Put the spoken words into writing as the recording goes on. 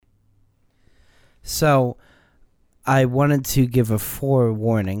So I wanted to give a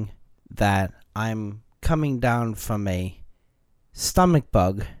forewarning that I'm coming down from a stomach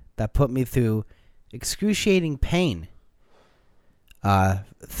bug that put me through excruciating pain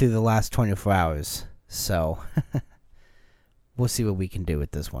through the last 24 hours. So we'll see what we can do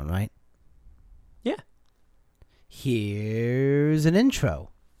with this one, right? Yeah. Here's an intro.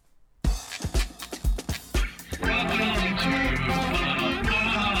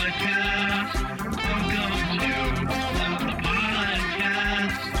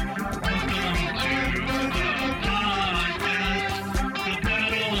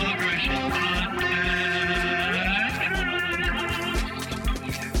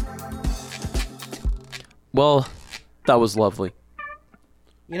 Well, that was lovely.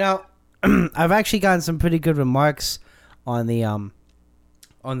 You know, I've actually gotten some pretty good remarks on the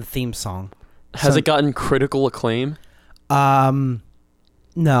theme song. Has it gotten critical acclaim? No.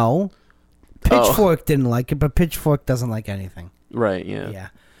 Pitchfork didn't like it, but Pitchfork doesn't like anything. Right, yeah. Yeah.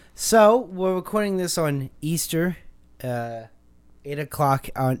 So, we're recording this on Easter, 8 o'clock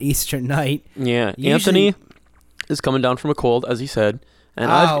on Easter night. Yeah. Anthony is coming down from a cold, as he said.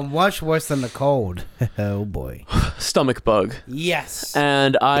 And much worse than the cold. Oh, boy. Stomach bug. Yes.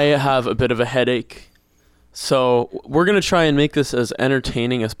 And I have a bit of a headache. So we're going to try and make this as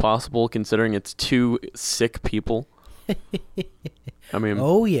entertaining as possible, considering it's two sick people. I mean...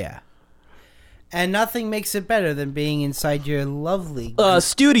 Oh, yeah. And nothing makes it better than being inside your lovely...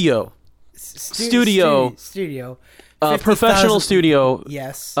 studio. Studio. Professional studio.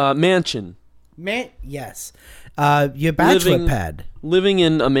 Yes. Mansion. Yes. Your bachelor pad. Living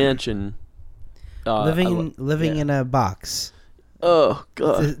in a mansion. Living in a box. Oh,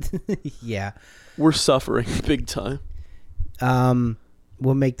 God. Yeah. We're suffering big time.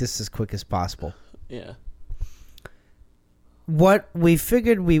 We'll make this as quick as possible. Yeah. What we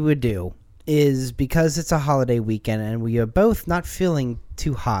figured we would do is, because it's a holiday weekend and we are both not feeling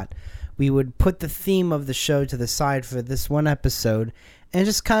too hot, we would put the theme of the show to the side for this one episode and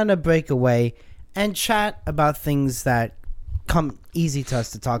just kind of break away and chat about things that come easy to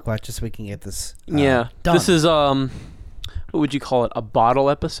us to talk about, just so we can get this done. This is, what would you call it, a bottle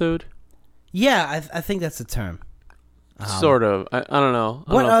episode? Yeah, I think that's the term. Sort of. I don't know.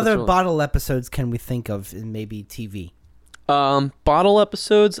 What other bottle episodes can we think of in maybe TV? Bottle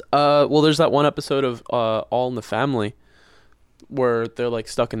episodes? Well, there's that one episode of All in the Family where they're, like,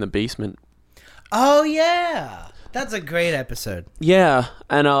 stuck in the basement. Oh, yeah! That's a great episode. Yeah,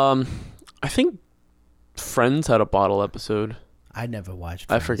 and, I think Friends had a bottle episode. I never watched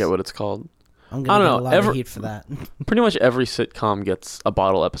Friends. I forget what it's called. I'm going to get a lot of heat for that. Pretty much every sitcom gets a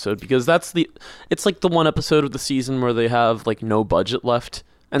bottle episode because it's like the one episode of the season where they have like no budget left.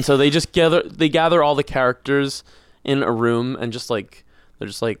 And so they just gather all the characters in a room and just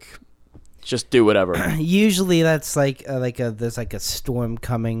do whatever. Usually that's there's like a storm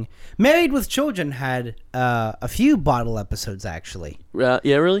coming. Married with Children had a few bottle episodes actually. Yeah,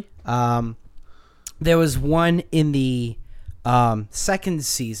 really? There was one in the second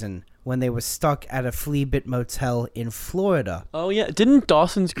season when they were stuck at a flea bit motel in Florida. Oh yeah, didn't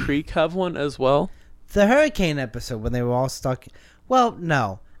Dawson's Creek have one as well? The hurricane episode when they were all stuck. Well,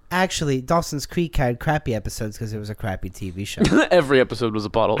 no. Actually, Dawson's Creek had crappy episodes because it was a crappy TV show. Every episode was a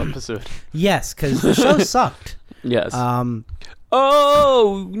bottle episode. Yes, because the show sucked. Yes.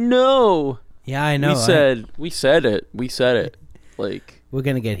 Oh no. Yeah, I know. We said it. Like, we're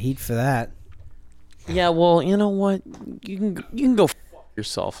gonna get heat for that. Yeah, well, you know what? You can go f***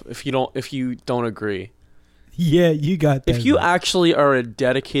 yourself if you don't agree. Yeah, you got that. If you actually are a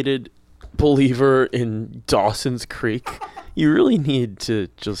dedicated believer in Dawson's Creek, you really need to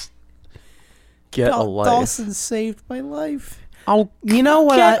just get a life. Dawson saved my life. Oh, you know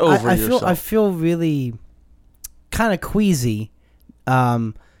what? I feel really kind of queasy,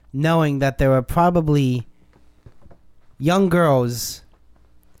 knowing that there were probably young girls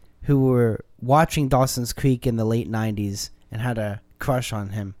who were watching Dawson's Creek in the late 90s and had a crush on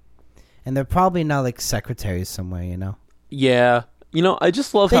him. And they're probably now like secretaries somewhere, you know? Yeah. You know, I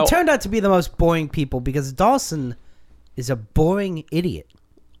just love how... They turned out to be the most boring people because Dawson is a boring idiot.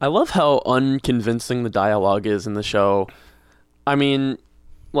 I love how unconvincing the dialogue is in the show. I mean,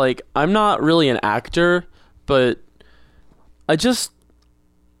 like, I'm not really an actor, but I just...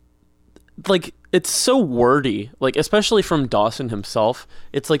 Like, it's so wordy. Like, especially from Dawson himself.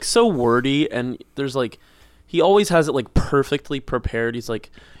 It's, like, so wordy, and there's, like... He always has it, like, perfectly prepared. He's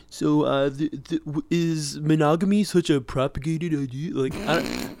like... So, is monogamy such a propagated idea? Like,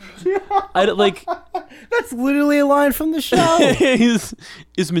 I don't like... That's literally a line from the show. Is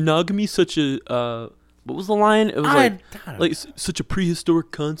monogamy such a what was the line? It was I don't know. such a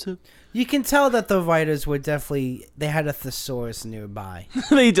prehistoric concept. You can tell that the writers were definitely, they had a thesaurus nearby.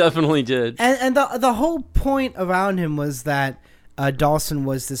 They definitely did. And the whole point around him was that Dawson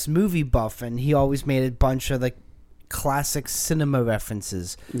was this movie buff, and he always made a bunch of like classic cinema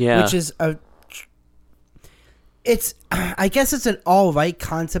references. Yeah. Which is I guess it's an all right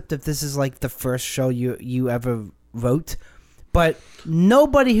concept if this is like the first show you ever wrote, but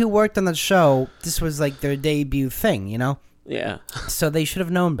nobody who worked on the show, this was like their debut thing, you know? Yeah. So they should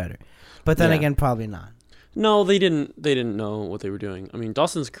have known better. But then again, probably not. No, they didn't know what they were doing. I mean,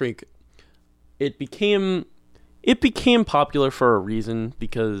 Dawson's Creek, it became popular for a reason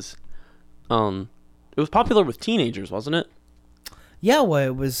because it was popular with teenagers, wasn't it? Yeah, well,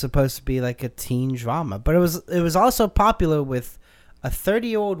 it was supposed to be like a teen drama, but it was also popular with a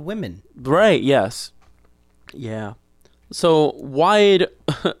 30-year-old women. Right, yes. Yeah. So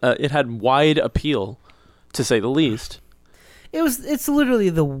it had wide appeal, to say the least. It's literally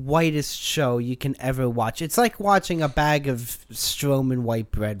the whitest show you can ever watch. It's like watching a bag of Stroman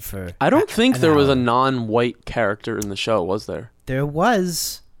white bread for I don't think there hour. was a non-white character in the show, was there? There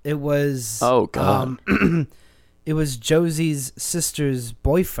was. It was... Oh, God. It was Josie's sister's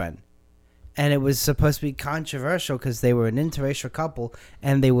boyfriend. And it was supposed to be controversial because they were an interracial couple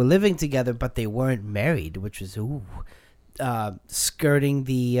and they were living together, but they weren't married, which was, skirting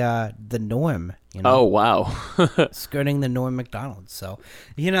the norm. You know? Oh, wow. Skirting the Norm Macdonald. So,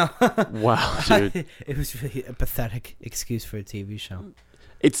 you know. Wow, dude. It was really a pathetic excuse for a TV show.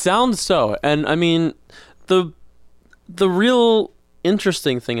 It sounds so. And, I mean, the real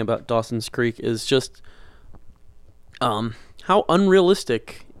interesting thing about Dawson's Creek is just how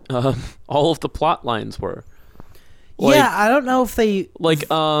unrealistic all of the plot lines were. Like, yeah, I don't know if they... Like,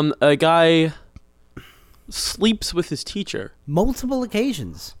 a guy sleeps with his teacher. Multiple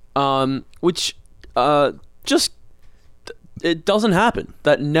occasions. Which just it doesn't happen.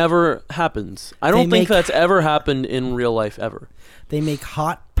 That never happens. I don't think that's ever happened in real life ever. They make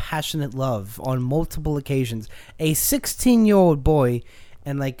hot, passionate love on multiple occasions. A 16-year-old boy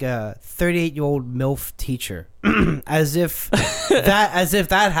and like a 38-year-old MILF teacher. as if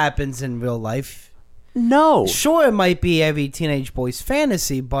that happens in real life. No. Sure, it might be every teenage boy's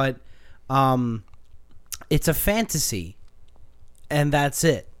fantasy, but it's a fantasy. And that's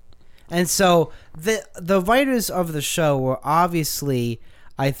it. And so the writers of the show were obviously,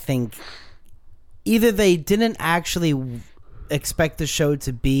 I think, either they didn't actually expect the show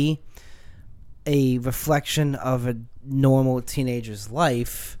to be a reflection of a normal teenager's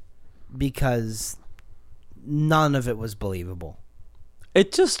life because none of it was believable.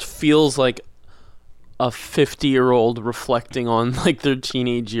 It just feels like a 50-year-old reflecting on like their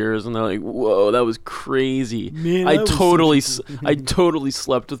teenage years, and they're like, "Whoa, that was crazy! Man, I totally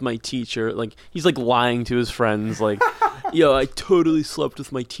slept with my teacher." Like he's like lying to his friends, like, "Yo, I totally slept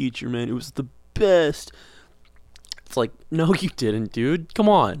with my teacher, man. It was the best." It's like, no, you didn't, dude. Come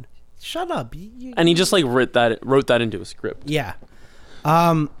on. Shut up. And he just like wrote that into a script. Yeah.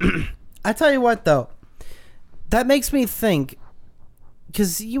 I tell you what, though, that makes me think,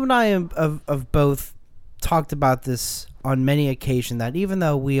 because you and I have both talked about this on many occasions, that even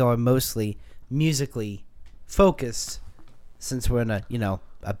though we are mostly musically focused, since we're in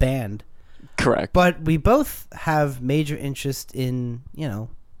a band, correct, but we both have major interest in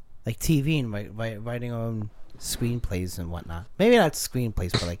like TV and writing our own screenplays and whatnot. Maybe not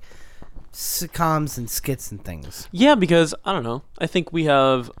screenplays, but like sitcoms and skits and things. Yeah, because I don't know. I think we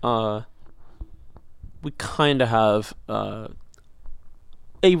have we kind of have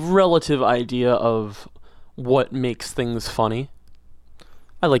a relative idea of what makes things funny.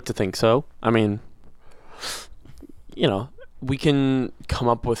 I like to think so. I mean, we can come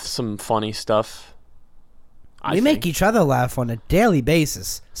up with some funny stuff. We make each other laugh on a daily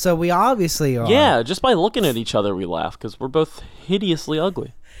basis, so we obviously are. Yeah, just by looking at each other we laugh, because we're both hideously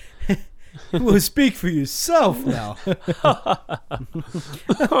ugly. Well, speak for yourself now.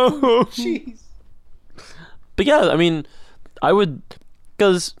 Oh, jeez. But yeah, I mean, I would,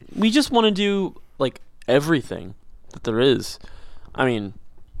 because we just want to do like everything that there is. I mean,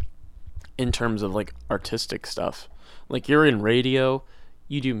 in terms of like artistic stuff, like you're in radio,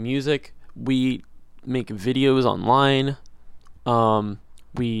 you do music, we make videos online,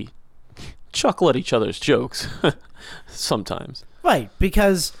 we chuckle at each other's jokes sometimes. Right,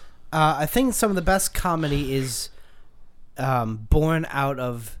 because I think some of the best comedy is born out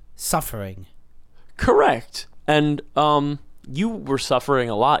of suffering. Correct. And you were suffering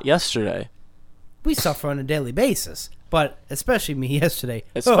a lot yesterday. We suffer on a daily basis, but especially me yesterday.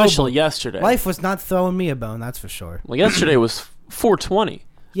 Especially yesterday. Life was not throwing me a bone, that's for sure. Well, yesterday was 420.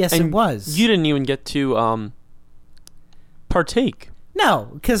 Yes, And it was. You didn't even get to partake. No,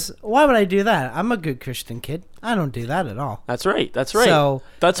 because why would I do that? I'm a good Christian kid. I don't do that at all. That's right. So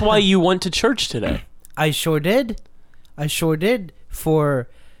that's why you went to church today. I sure did. For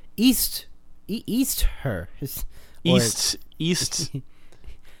East Jesus Nowhere.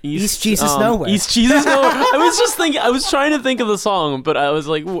 East Jesus Nowhere. I was trying to think of the song, but I was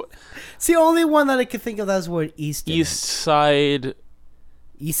like, it's the only one that I could think of that has the word East. East Side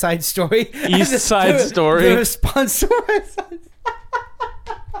Story. East Side Story. The response to West Side.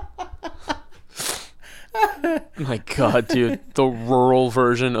 My God, dude, the rural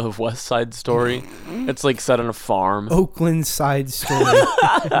version of West Side Story. It's like set on a farm. Oakland Side Story.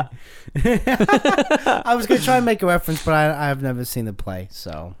 I was gonna try and make a reference, but I have never seen the play,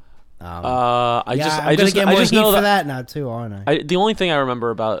 so. I'm gonna get more heat for that now too, aren't I? The only thing I remember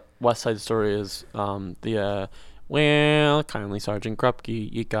about West Side Story is well, kindly Sergeant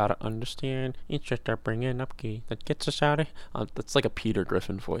Krupke, you gotta understand, it's just our bringing up key that gets us out of. That's like a Peter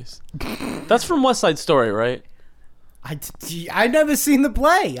Griffin voice. That's from West Side Story, right? I never seen the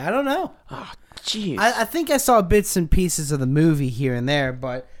play. I don't know. Oh, jeez. I think I saw bits and pieces of the movie here and there,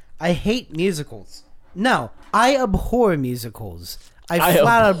 but I hate musicals. No, I abhor musicals. I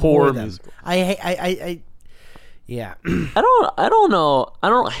flat abhor them. Musicals. Yeah. I don't know. I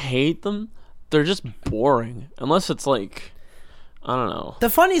don't hate them. They're just boring. Unless it's like, I don't know. The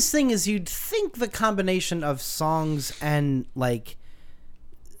funniest thing is you'd think the combination of songs and like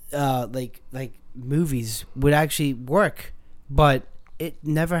movies would actually work, but it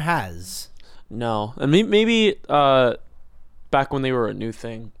never has. No. And maybe back when they were a new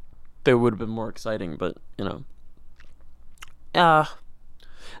thing, they would have been more exciting, but they're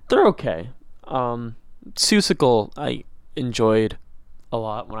okay. Seussical I enjoyed a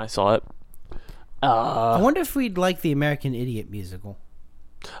lot when I saw it. I wonder if we'd like the American Idiot musical.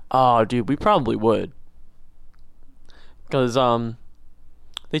 Oh, dude, we probably would. Because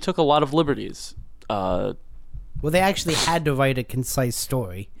they took a lot of liberties. Well, they actually had to write a concise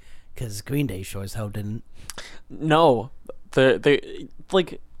story, because Green Day sure as hell didn't. No. They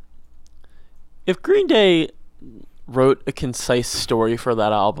like, if Green Day wrote a concise story for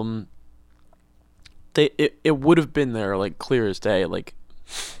that album, it would have been there, like, clear as day. Like,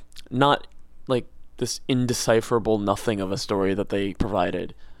 not like this indecipherable nothing of a story that they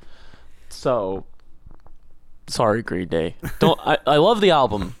provided. So, sorry, Green Day. I love the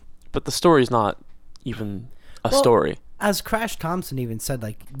album, but the story's not even a story. As Crash Thompson even said,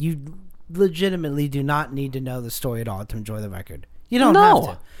 like, you legitimately do not need to know the story at all to enjoy the record. You don't have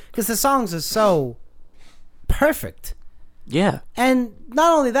to, because the songs are so perfect. Yeah. And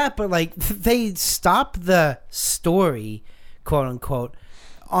not only that, but like they stop the story, quote unquote,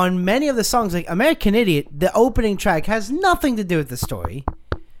 on many of the songs. Like American Idiot, the opening track has nothing to do with the story.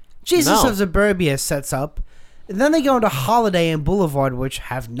 Jesus of Suburbia sets up, and then they go into Holiday and Boulevard, which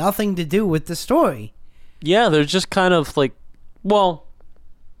have nothing to do with the story. Yeah, they're just kind of like, well,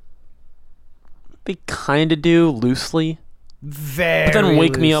 they kind of do loosely. Very. But then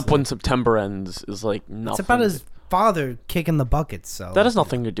Wake loosely. Me Up When September Ends is like nothing. It's about his father kicking the bucket. So that has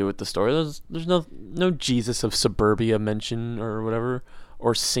nothing to do with the story. There's no Jesus of Suburbia mention or whatever,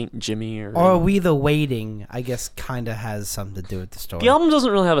 or Saint Jimmy or We the Waiting. I guess kind of has something to do with the story. The album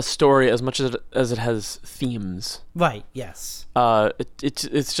doesn't really have a story as much as it has themes. Right. Yes.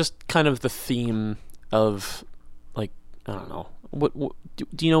 It's just kind of the theme of, like, I don't know. What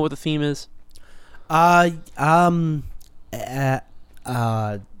do you know what the theme is?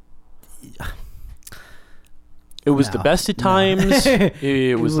 It was the best of times.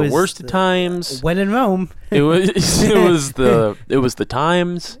 It was the worst of times. When in Rome. It was the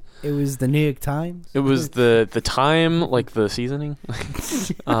times. It was the New York Times. It was the time, like the seasoning.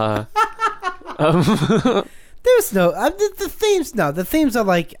 There's no the themes. No, the themes are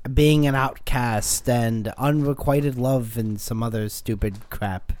like being an outcast and unrequited love and some other stupid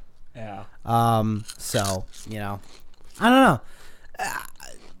crap. Yeah. So I don't know.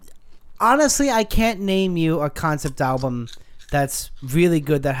 Honestly, I can't name you a concept album that's really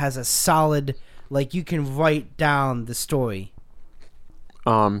good that has a solid, like, you can write down the story.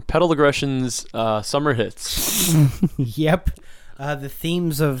 Pedal Aggression's summer hits. Yep. The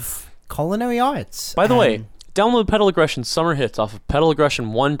themes of culinary arts. By the way, download Pedal Aggression's summer hits off of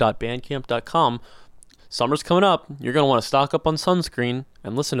pedalaggression1.bandcamp.com. Summer's coming up. You're going to want to stock up on sunscreen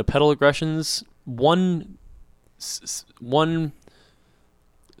and listen to Pedal Aggression's one.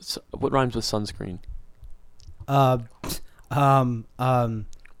 What rhymes with sunscreen?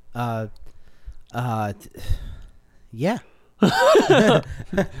 Yeah.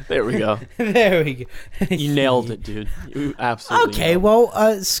 There we go. There we go. You nailed it, dude. You absolutely. Okay, nailed well,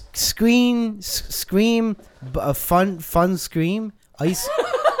 scream, fun scream, ice.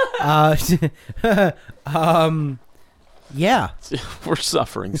 Yeah. it. We're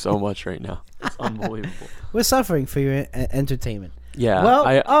suffering so much right now. It's unbelievable. We're suffering for your entertainment. Yeah.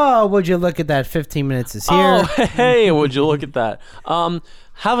 Well, would you look at that? 15 minutes is here. Oh, hey, would you look at that?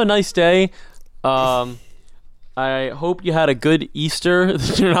 Have a nice day. I hope you had a good Easter.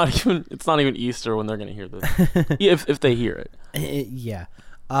 It's not even Easter when they're gonna hear this. if they hear it. Yeah.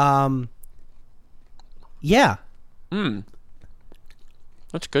 Yeah.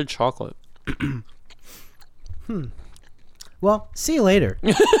 That's good chocolate. Well, see you later.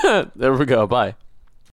 There we go. Bye.